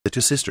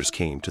two sisters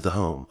came to the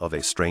home of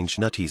a strange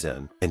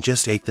netizen and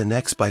just ate the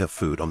next bite of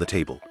food on the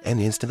table and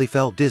instantly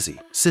felt dizzy.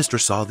 Sister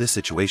saw this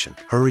situation,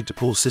 hurried to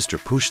pull sister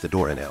push the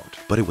door and out,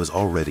 but it was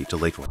already too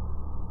late.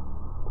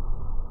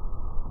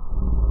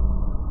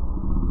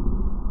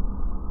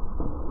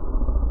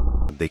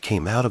 They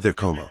came out of their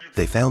coma.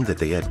 They found that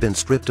they had been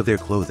stripped of their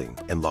clothing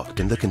and locked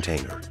in the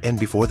container. And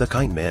before the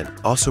kind man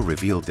also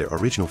revealed their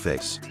original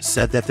face,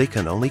 said that they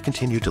can only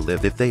continue to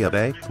live if they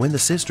obey. When the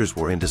sisters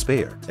were in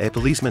despair, a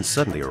policeman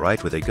suddenly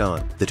arrived with a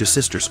gun. The two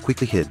sisters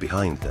quickly hid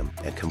behind them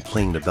and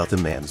complained about the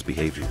man's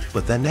behavior.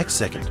 But the next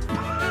second,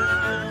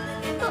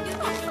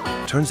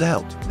 turns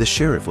out, the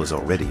sheriff was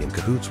already in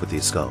cahoots with the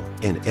scum,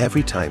 and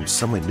every time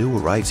someone new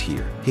arrives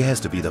here, he has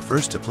to be the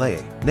first to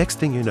play. Next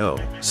thing you know,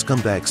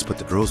 scumbags put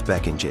the girls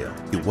back in jail.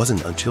 It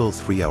wasn't until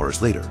 3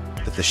 hours later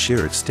that the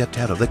sheriff stepped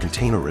out of the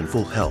container in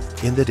full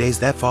health. In the days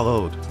that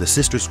followed, the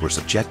sisters were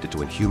subjected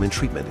to inhuman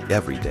treatment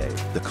every day.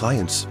 The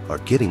clients are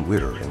getting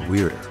weirder and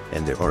weirder,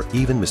 and there are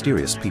even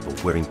mysterious people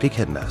wearing pig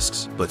head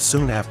masks. But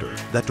soon after,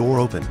 that door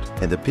opened,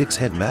 and the pig's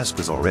head mask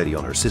was already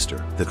on her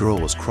sister. The girl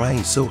was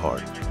crying so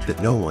hard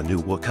that no one knew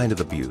what kind of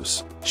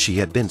abuse she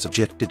had been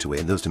subjected to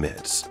in those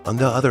minutes. On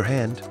the other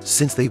hand,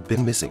 since they've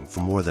been missing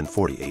for more than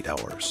 48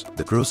 hours,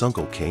 the girl's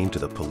uncle came to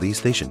the police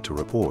station to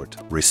report,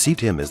 received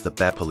him as the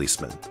bad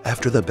policeman.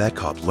 After the bad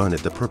cop learned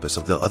the purpose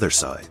of the other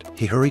side,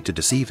 he hurried to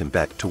deceive him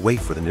back to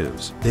wait for the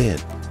news. Then,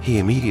 he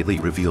immediately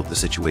revealed the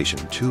situation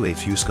to a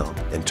few scum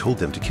and told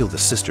them to kill the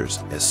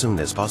sisters as soon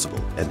as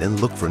possible and then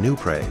look for new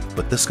prey.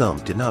 But the scum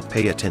did not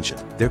pay attention.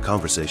 Their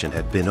conversation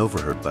had been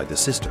overheard by the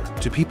sister.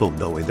 To people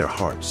know in their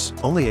hearts,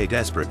 only a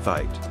desperate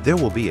fight, there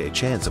will be a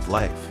chance of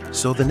life.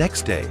 So the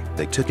next day,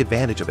 they took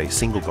advantage of a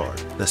single guard.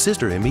 The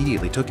sister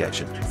immediately took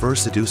action,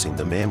 first seducing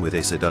the man with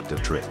a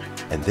seductive trick,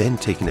 and then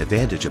taking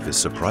advantage of his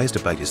surprise to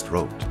bite his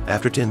throat.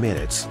 After 10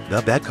 minutes,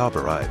 the bad cop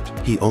arrived.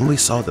 He only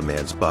saw the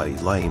man's body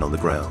lying on the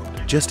ground.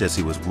 Just as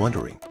he was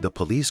wondering, the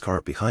police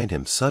car behind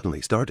him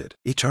suddenly started.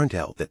 It turned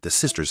out that the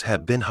sisters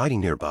had been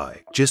hiding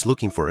nearby, just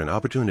looking for an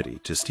opportunity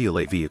to steal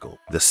a vehicle.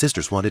 The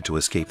sisters wanted to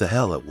escape the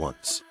hell at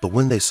once, but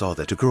when they saw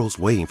the two girls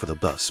waiting for the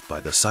bus by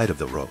the side of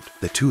the road,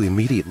 the two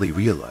immediately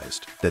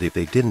realized that if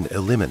they didn't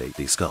eliminate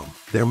these scum,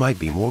 there might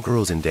be more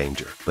girls in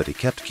danger. But he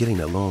kept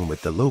getting along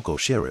with the local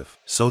sheriff,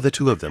 so the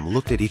two of them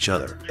looked at each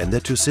other, and the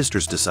two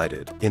sisters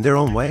decided, in their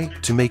own way,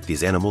 to make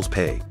these animals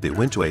pay. They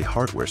went to a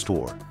hardware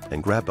store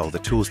and grabbed all the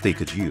tools they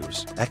could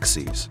use: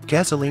 axes,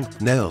 gasoline,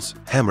 nails,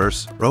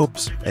 hammers,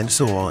 ropes, and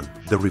so on.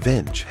 The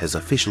revenge has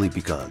officially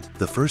begun.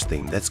 The first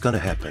thing that's gonna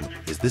happen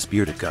is this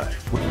bearded guy.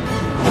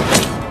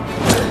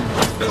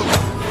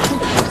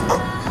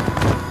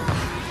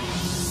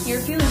 You're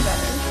feeling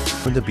better.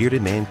 When the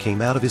bearded man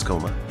came out of his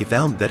coma, he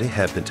found that it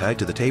had been tied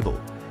to the table.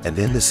 And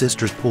then the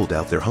sisters pulled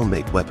out their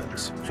homemade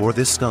weapons. For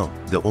this scum,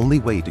 the only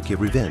way to get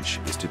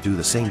revenge is to do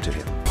the same to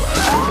him.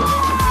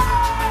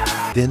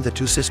 Then the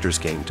two sisters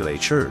came to a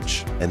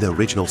church, and the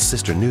original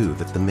sister knew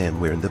that the man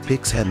wearing the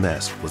pig's head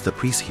mask was the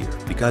priest here,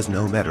 because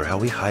no matter how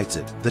he hides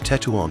it, the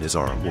tattoo on his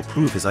arm will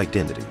prove his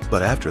identity.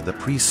 But after the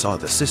priest saw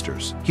the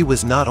sisters, he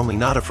was not only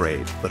not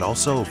afraid, but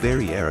also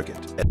very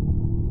arrogant.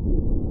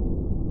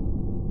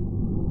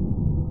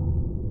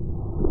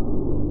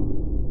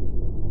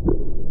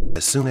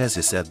 As soon as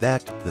he said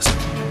that, the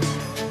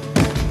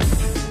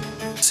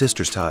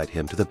sisters tied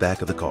him to the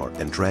back of the car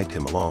and dragged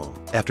him along.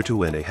 After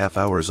 2.5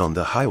 hours on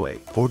the highway,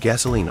 poured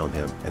gasoline on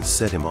him and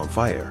set him on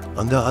fire.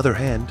 On the other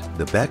hand,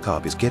 the bad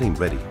cop is getting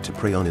ready to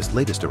prey on his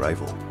latest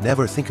arrival.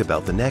 Never think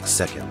about the next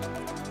second.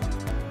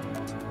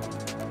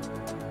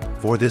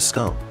 For this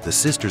scum, the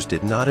sisters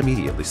did not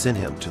immediately send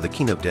him to the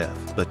king of death,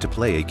 but to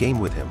play a game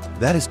with him.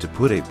 That is to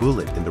put a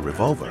bullet in the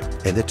revolver,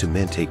 and the two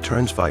men take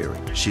turns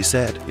firing. She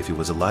said if he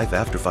was alive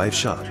after 5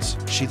 shots,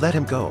 she let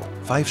him go.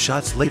 5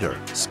 shots later,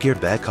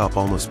 scared bad cop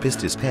almost pissed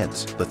his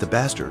pants, but the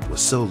bastard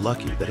was so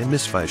lucky that he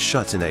missed 5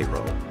 shots in a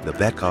row. The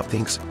bad cop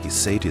thinks he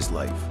saved his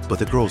life, but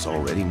the girls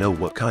already know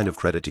what kind of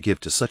credit to give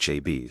to such a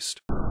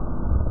beast.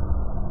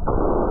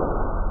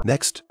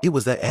 Next, it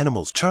was the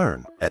animal's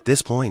turn. At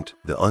this point,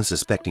 the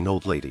unsuspecting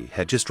old lady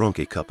had just drunk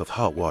a cup of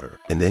hot water,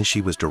 and then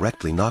she was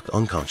directly knocked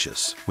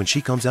unconscious. When she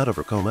comes out of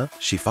her coma,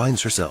 she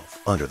finds herself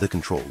under the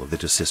control of the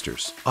two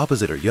sisters.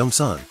 Opposite her young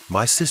son,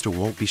 my sister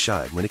won't be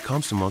shy when it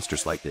comes to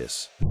monsters like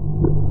this.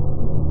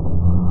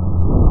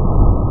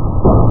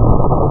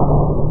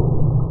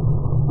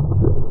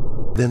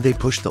 Then they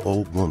pushed the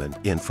old woman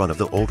in front of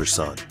the older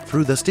son,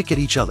 threw the stick at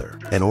each other,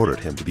 and ordered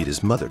him to beat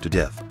his mother to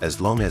death.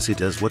 As long as he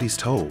does what he's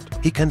told,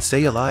 he can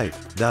stay alive.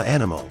 The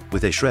animal,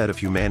 with a shred of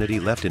humanity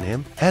left in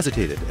him,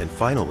 hesitated and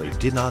finally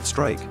did not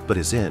strike, but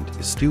his end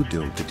is still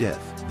doomed to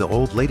death. The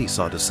old lady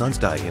saw the sons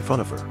die in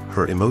front of her.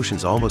 Her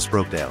emotions almost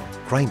broke down,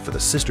 crying for the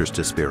sisters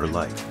to spare her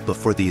life. But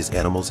for these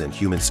animals in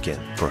human skin,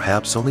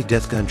 perhaps only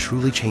death can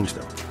truly change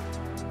them.